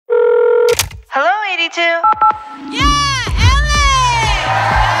82. Yeah, LA!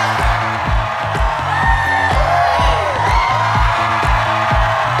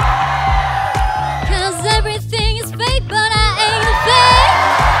 Everything is fake, but I ain't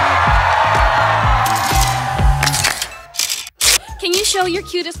fake. Can you show your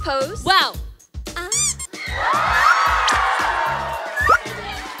cutest pose? Wow.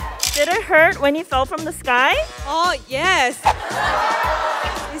 Did it hurt when you fell from the sky? Oh, yes. It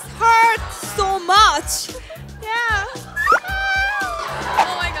hurt so much. Yeah.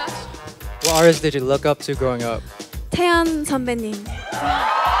 Oh my gosh. What artist did you look up to growing up? 태연 선배님.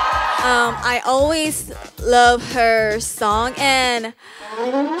 I always love her song and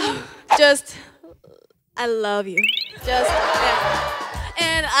just I love you. Just yeah.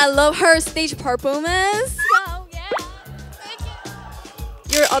 And I love her stage performance. Oh yeah. Thank you.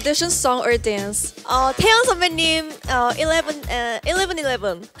 Your audition song or dance? 태연 선배님 11.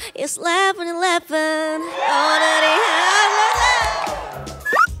 It's 11.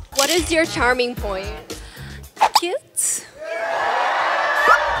 What is your charming point? Cute.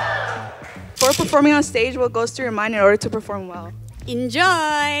 Before performing on stage, what goes through your mind in order to perform well?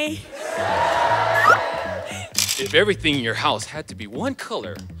 Enjoy. If everything in your house had to be one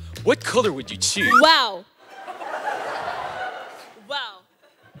color, what color would you choose? Wow. Wow.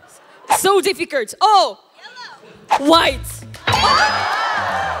 So difficult. Oh. Yellow. White.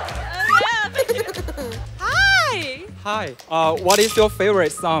 Hi. Hi. What is your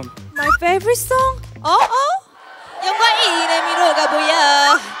favorite song? My favorite song? 영광의 이름으로가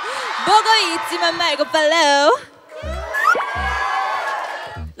보여. 보고 있지만 말고 follow.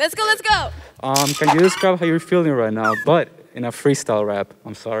 Let's go. Can you describe how you're feeling right now, but in a freestyle rap?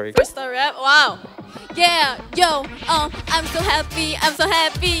 I'm sorry. Freestyle rap? Wow. Yeah, yo, I'm so happy, yeah. I'm so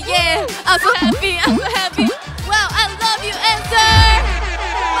happy. Wow, I love you, answer.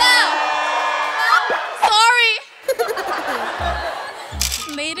 Wow. Sorry.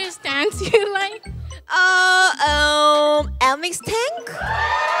 Latest dance you like? Elmix tank?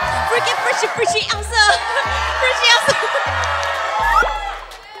 Freaky answer.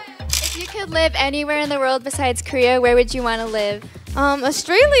 If you could live anywhere in the world besides Korea, where would you want to live?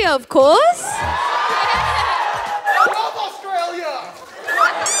 Australia, of course. I love Australia!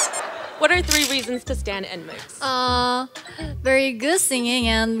 What are 3 reasons to stand NMIXX? Very good singing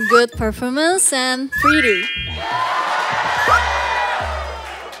and good performance and pretty.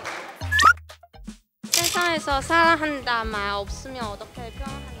 세상에서 사랑한다 말 없으면 어떻게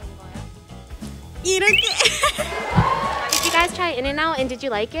표현하는 거예요? 이렇게. Did you guys try In-N-Out and did you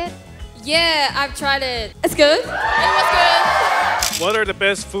like it? Yeah, I've tried it. It's good. It was good. What are the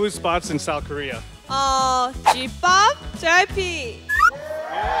best food spots in South Korea? G-pop, JYP.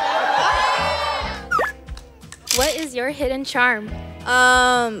 What is your hidden charm?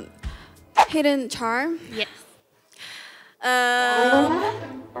 Hidden charm? Yes.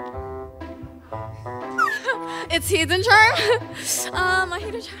 It's hidden charm? My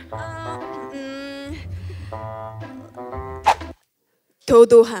hidden charm?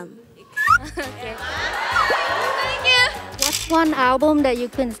 도도함. Okay. Thank you. What's one album that you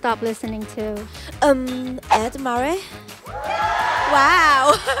couldn't stop listening to? Ed Murray.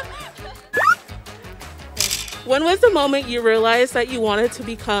 Wow. When was the moment you realized that you wanted to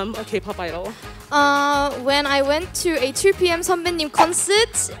become a K-pop idol? When I went to a 2 p.m. 선배님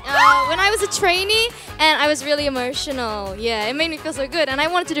concert when I was a trainee, and I was really emotional. Yeah, it made me feel so good, and I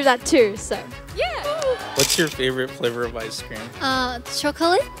wanted to do that too. So yeah. What's your favorite flavor of ice cream?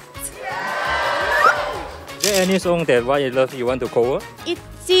 Chocolate. Is there any song that why you love you want to cover?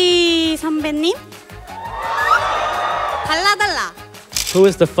 있지 선배님. 달라. Who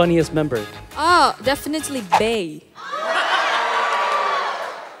is the funniest member? Oh, definitely Bae.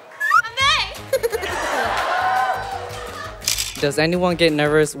 Does anyone get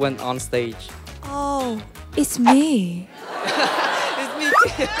nervous when on stage? Oh, it's me. It's me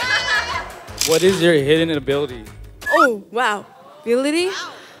too. What is your hidden ability? Oh, wow. Ability?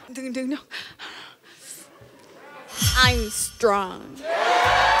 I'm strong.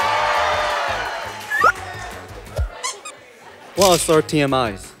 What are sort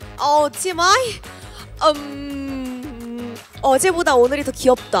TMIs? TMI? 어제보다 오늘이 더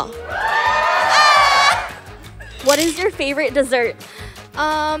귀엽다. What is your favorite dessert?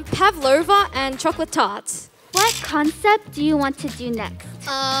 Pavlova and chocolate tarts. What concept do you want to do next?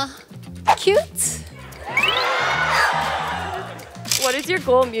 Cute. What is your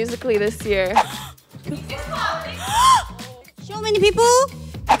goal musically this year? So many people?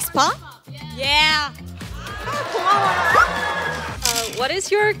 X-pop? Yeah. What is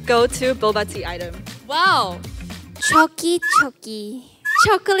your go-to boba tea item? Wow. Chocolate.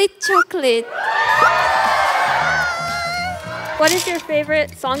 Chocolate. What is your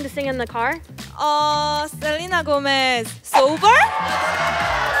favorite song to sing in the car? Selena Gomez, Sober?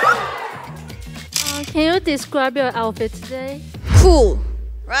 Can you describe your outfit today? Cool,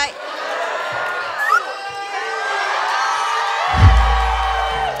 right?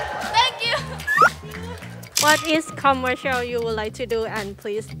 Thank you. What is commercial you would like to do, and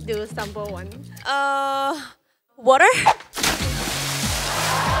please do sample one? Water?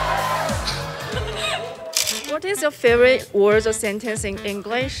 What is your favorite words or sentence in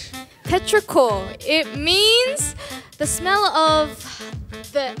English? Petrichor. It means the smell of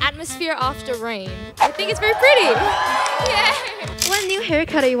the atmosphere after rain. I think it's very pretty. Yeah. What new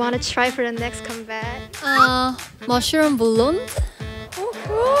haircut do you want to try for the next comeback? Mushroom blonde. Oh,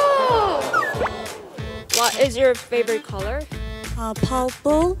 cool. What is your favorite color?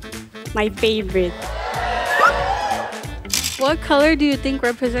 Purple. My favorite. What color do you think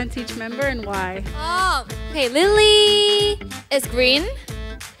represents each member and why? Okay, Lily is green.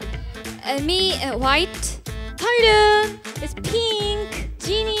 And me, white. Pardon is pink.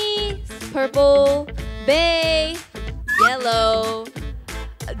 Jeannie is purple. Bay, yellow.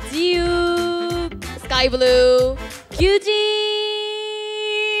 Duke, sky blue. Eugene.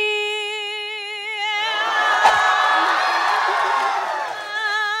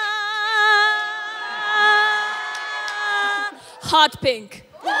 Hot pink.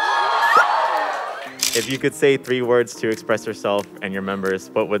 If you could say 3 words to express yourself and your members,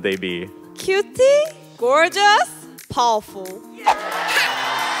 what would they be? Cutie, gorgeous, powerful.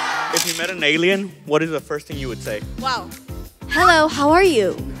 If you met an alien, what is the first thing you would say? Wow. Hello, how are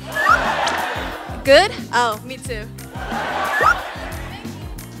you? Good? Oh, me too.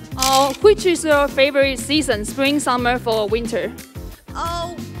 Which is your favorite season? Spring, summer, fall, winter?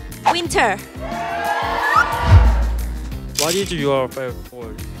 Oh, winter. What is your favorite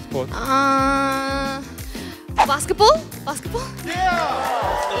sport? Basketball? Basketball?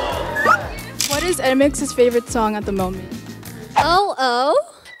 What is NMIXX's favorite song at the moment? Oh.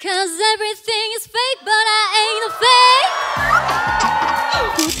 Cause everything is fake, but I ain't a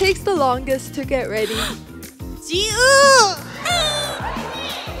fake. Who takes the longest to get ready?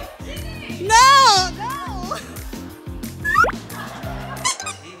 No!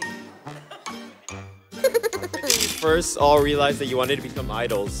 First, all realized that you wanted to become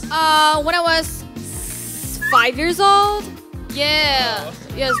idols. When I was 5 years old. Yeah.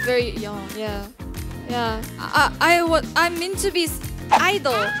 Yes, very young. Yeah. I meant to be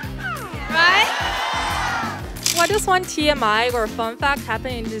idol. Right? What is one TMI or fun fact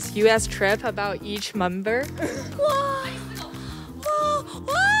happened in this US trip about each member?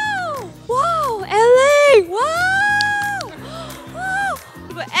 Wow, LA! Wow!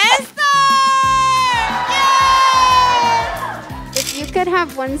 Esther! If you could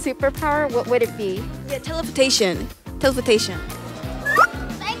have one superpower, what would it be? Yeah, teleportation. Teleportation.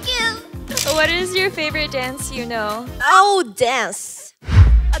 Thank you. What is your favorite dance you know? Oh, dance.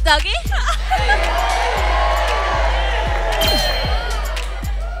 A doggy?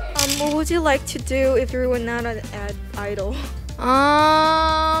 What would you like to do if you were not an idol?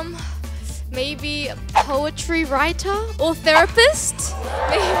 Maybe a poetry writer or therapist?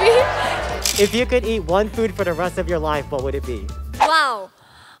 Maybe. If you could eat one food for the rest of your life, what would it be? Wow.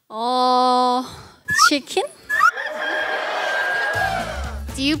 Chicken?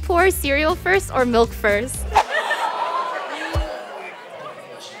 Do you pour cereal first or milk first?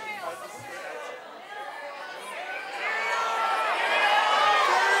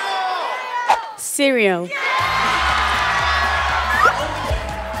 Cereal.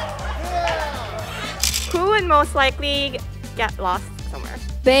 Who would most likely get lost somewhere?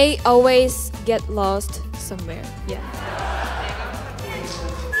 They always get lost somewhere. Yeah.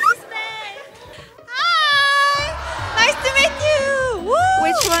 Nice to meet you! Woo!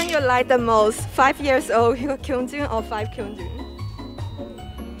 Which one you like the most? 5 years old Kyungjun or 5 Kyungjun?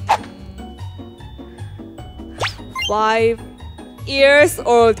 5 years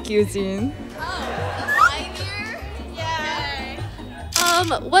old Kyujin.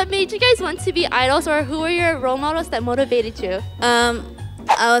 What made you guys want to be idols, or who were your role models that motivated you?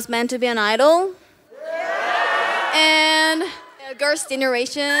 I was meant to be an idol. And Girls'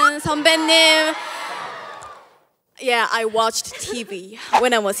 Generation, 선배님. Yeah, I watched TV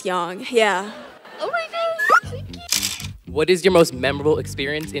when I was young. Yeah. Oh my god. What is your most memorable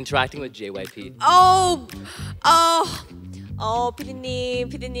experience interacting with JYP?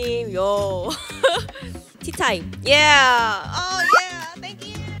 피디님, yo. Tea time. Yeah. Oh, yeah. Thank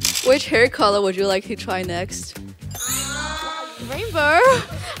you. Which hair color would you like to try next? Rainbow.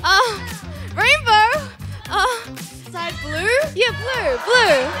 Rainbow. Side blue? Yeah, blue.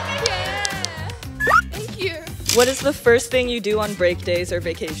 Yeah. Thank you. What is the first thing you do on break days or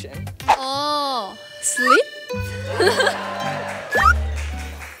vacation? Oh, sleep?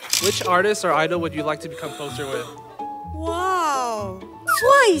 Which artist or idol would you like to become closer with? Wow.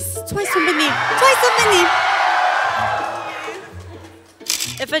 Twice 선배님. Twice 선배님.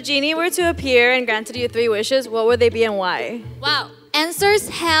 If a genie were to appear and granted you 3 wishes, what would they be and why? Wow. Answers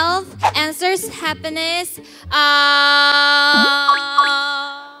health, answers happiness. No.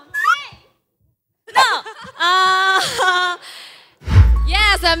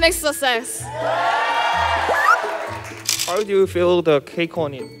 Yes, that makes success. How do you feel the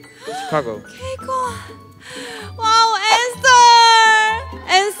KCON in Chicago? 와우,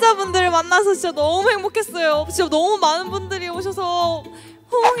 엔서 분들을 만나서 진짜 너무 행복했어요. 진짜 너무 많은 분들이 오셔서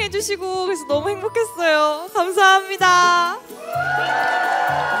호응해주시고 그래서 너무 행복했어요. 감사합니다.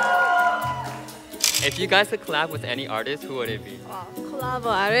 If you guys could collab with any artist, who would it be? Wow, collab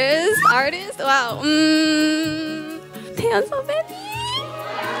artist? Wow. 태연 선배님.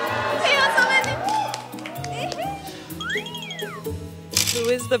 Who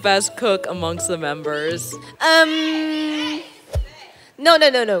is the best cook amongst the members? No.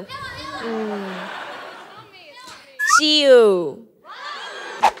 지우.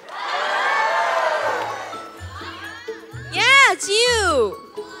 Yeah, 지우.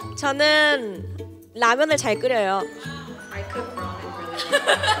 저는 라면을 잘 끓여요. I cook ramen really well.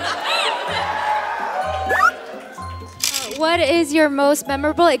 What is your most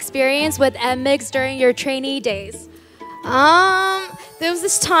memorable experience with NMIXX during your trainee days? There was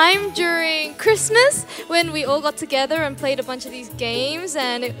this time during Christmas when we all got together and played a bunch of these games,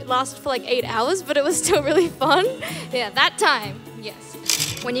 and it lasted for like 8 hours, but it was still really fun. Yeah, that time, yes.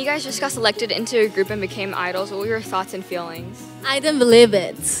 When you guys just got selected into a group and became idols, what were your thoughts and feelings? I didn't believe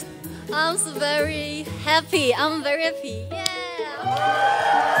it. I'm so very happy. I'm very happy.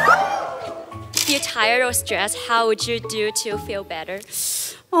 If you're tired or stressed, how would you do to feel better?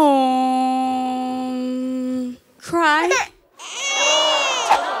 Cry.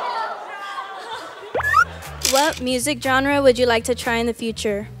 What music genre would you like to try in the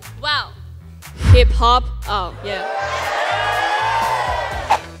future? Wow. Hip hop. Oh, yeah.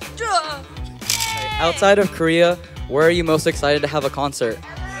 Outside of Korea, where are you most excited to have a concert?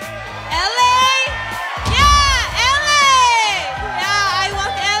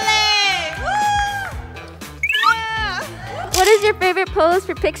 What is your favorite pose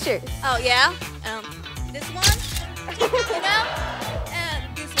for pictures? Oh, yeah? This one? You know?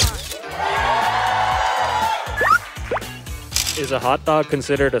 And this one. Is a hot dog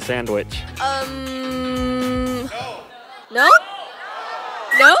considered a sandwich? No?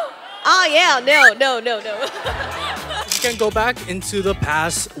 No? Oh, yeah, no. If you can go back into the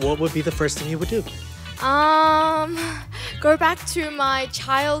past, what would be the first thing you would do? Go back to my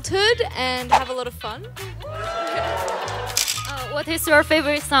childhood and have a lot of fun. What is your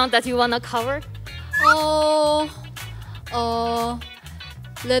favorite song that you wanna cover?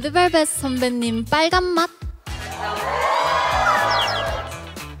 레드벨벳 선배님 빨간 맛.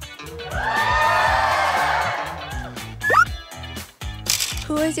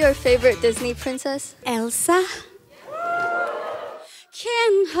 Who is your favorite Disney princess? Elsa.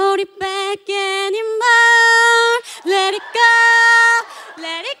 Can't hold it back anymore. Let it go.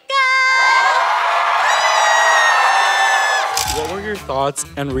 Let it go. What were your thoughts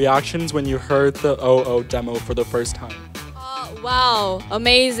and reactions when you heard the OO demo for the first time? Wow,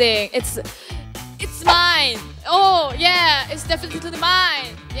 amazing. It's mine. Oh, yeah, it's definitely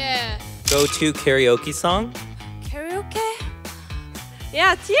mine. Yeah. Go-to karaoke song? Karaoke?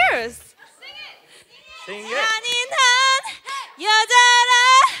 Yeah, Tears. Sing it. 잔인한 여자라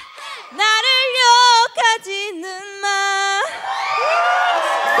나를 욕하지는 마.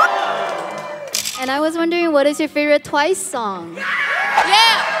 And I was wondering, what is your favorite Twice song?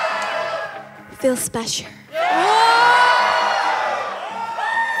 Yeah. Feel special.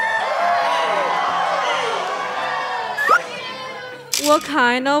 What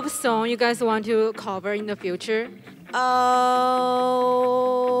kind of song you guys want to cover in the future?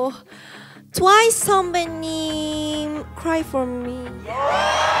 Twice 선배님, Cry for me.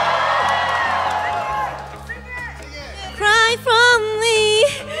 Cry for me.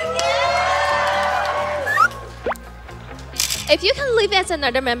 If you can live as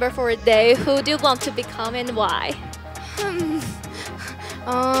another member for a day, who do you want to become and why?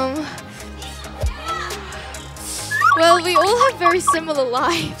 Well, we all have very similar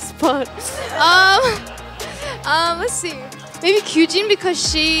lives, but let's see. Maybe Kyujin, because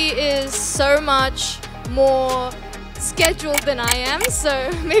she is so much more scheduled than I am. So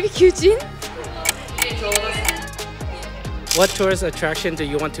maybe Kyujin. What tourist attraction do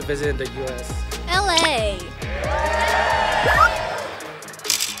you want to visit in the US? LA.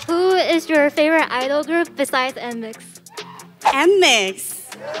 Who is your favorite idol group besides NMIXX? NMIXX.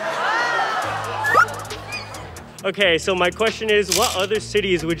 Okay, so my question is, what other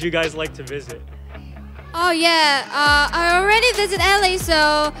cities would you guys like to visit? Oh yeah, I already visited LA,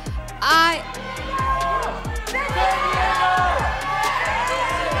 so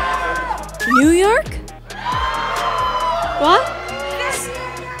New York? What?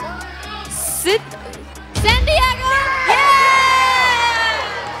 San Diego! Yeah!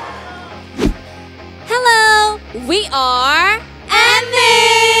 Hello, we are NMIXX.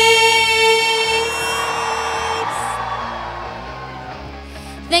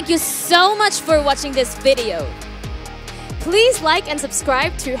 Thank you so much for watching this video. Please like and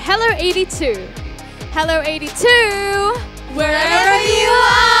subscribe to Hello 82. Hello 82, Wherever you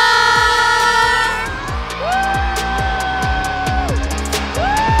are.